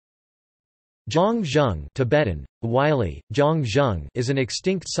Zhang-Zhung Tibetan, Wylie, Zhang-Zhung is an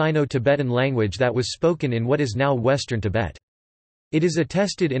extinct Sino-Tibetan language that was spoken in what is now Western Tibet. It is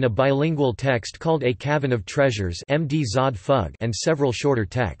attested in a bilingual text called a Cavern of Treasures imDzod phug and several shorter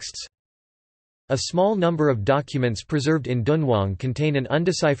texts. A small number of documents preserved in Dunhuang contain an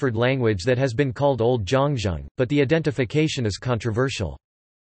undeciphered language that has been called Old Zhangzhung, but the identification is controversial.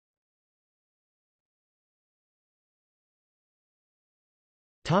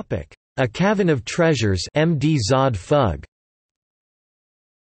 A Cavern of Treasures imDzod phug.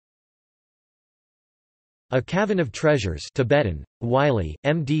 A Cavern of Treasures Tibetan, Wylie,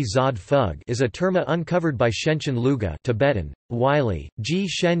 imDzod phug is a terma uncovered by Shenchen Luga Tibetan, Wylie, G.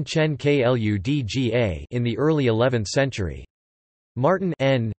 Shen Chen Kludga in the early 11th century. Martin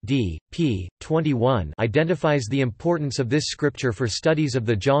N. D. p. 21 identifies the importance of this scripture for studies of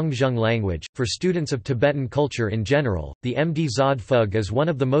the Zhang-Zhung language. For students of Tibetan culture in general, the imDzod phug is one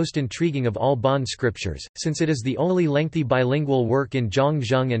of the most intriguing of all Bon scriptures, since it is the only lengthy bilingual work in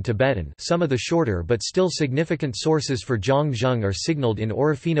Zhang-Zhung and Tibetan. Some of the shorter but still significant sources for Zhang-Zhung are signaled in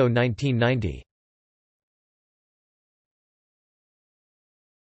Orofino 1990.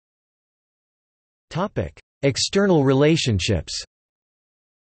 External relationships.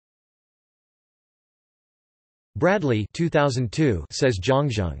 Bradley 2002 says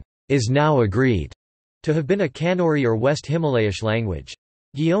Zhang-Zhung is now agreed to have been a Kanuri or West Himalayish language.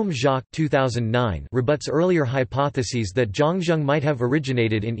 Guillaume Jacques 2009 rebuts earlier hypotheses that Zhang-Zhung might have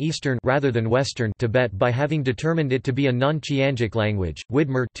originated in Eastern rather than Western Tibet by having determined it to be a non-Qiangic language.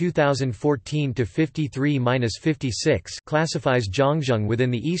 Widmer 2014-53-56 classifies Zhang-Zhung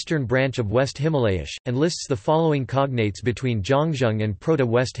within the eastern branch of West Himalayish, and lists the following cognates between Zhang-Zhung and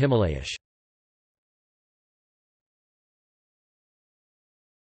Proto-West Himalayish.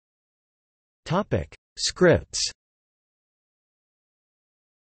 Scripts.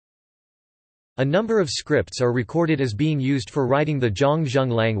 A number of scripts are recorded as being used for writing the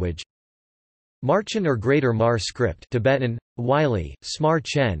Zhang-Zhung language. Marchen or Greater Mar script Tibetan, Wylie, Smar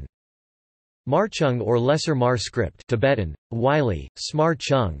Chen. Marchung or Lesser Mar script Tibetan, Wylie, Smar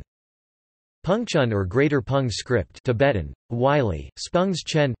Chung. Pungchun or Greater Pung script Tibetan, Wylie, Spungs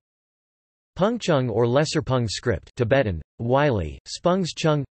Chen. Pungchung or Lesser Pung script Tibetan, Wylie, Spungs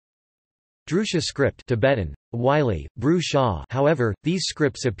Chung. Drusha script Tibetan, Wylie, Bru Sha. However, these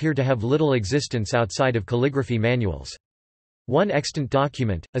scripts appear to have little existence outside of calligraphy manuals. One extant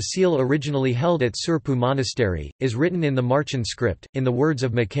document, a seal originally held at Surpu Monastery, is written in the Marchen script, in the words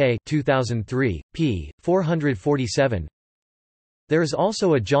of Mackay 2003, p. 447. There is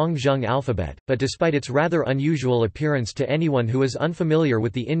also a Zhang-Zhung alphabet, but despite its rather unusual appearance to anyone who is unfamiliar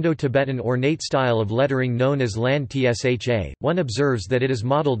with the Indo-Tibetan ornate style of lettering known as Lan Tsha, one observes that it is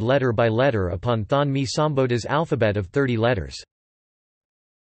modeled letter by letter upon Thon Mi Samboda's alphabet of 30 letters.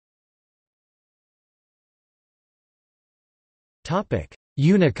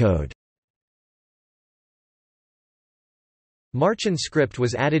 Unicode. Marchen script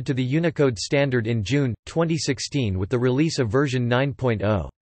was added to the Unicode standard in June 2016 with the release of version 9.0.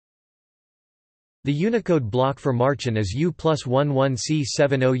 The Unicode block for Marchen is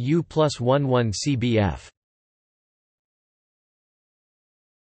U+11C70 U+11CBF.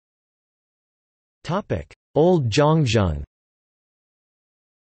 Old Zhangzhung.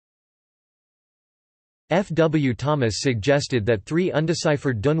 F. W. Thomas suggested that 3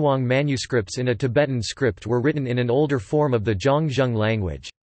 undeciphered Dunhuang manuscripts in a Tibetan script were written in an older form of the Zhang-Zhung language.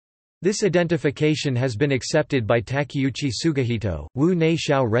 This identification has been accepted by Takeuchi Sugihito, Wu Nei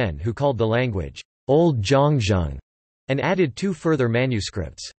Xiao Ren, who called the language, Old Zhangzhung, and added 2 further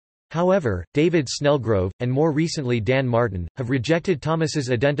manuscripts. However, David Snellgrove, and more recently Dan Martin, have rejected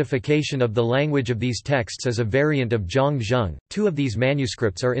Thomas's identification of the language of these texts as a variant of Zhang-Zhung. 2 of these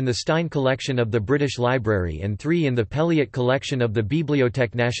manuscripts are in the Stein collection of the British Library and 3 in the Pelliot collection of the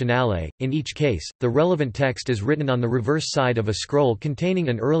Bibliothèque Nationale. In each case, the relevant text is written on the reverse side of a scroll containing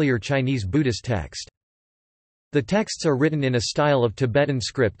an earlier Chinese Buddhist text. The texts are written in a style of Tibetan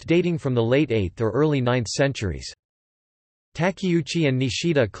script dating from the late 8th or early 9th centuries. Takeuchi and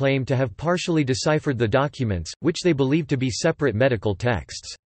Nishida claim to have partially deciphered the documents, which they believe to be separate medical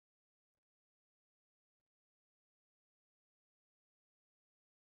texts.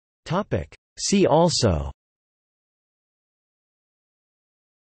 See also: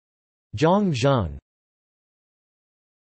 Zhang-Zhung.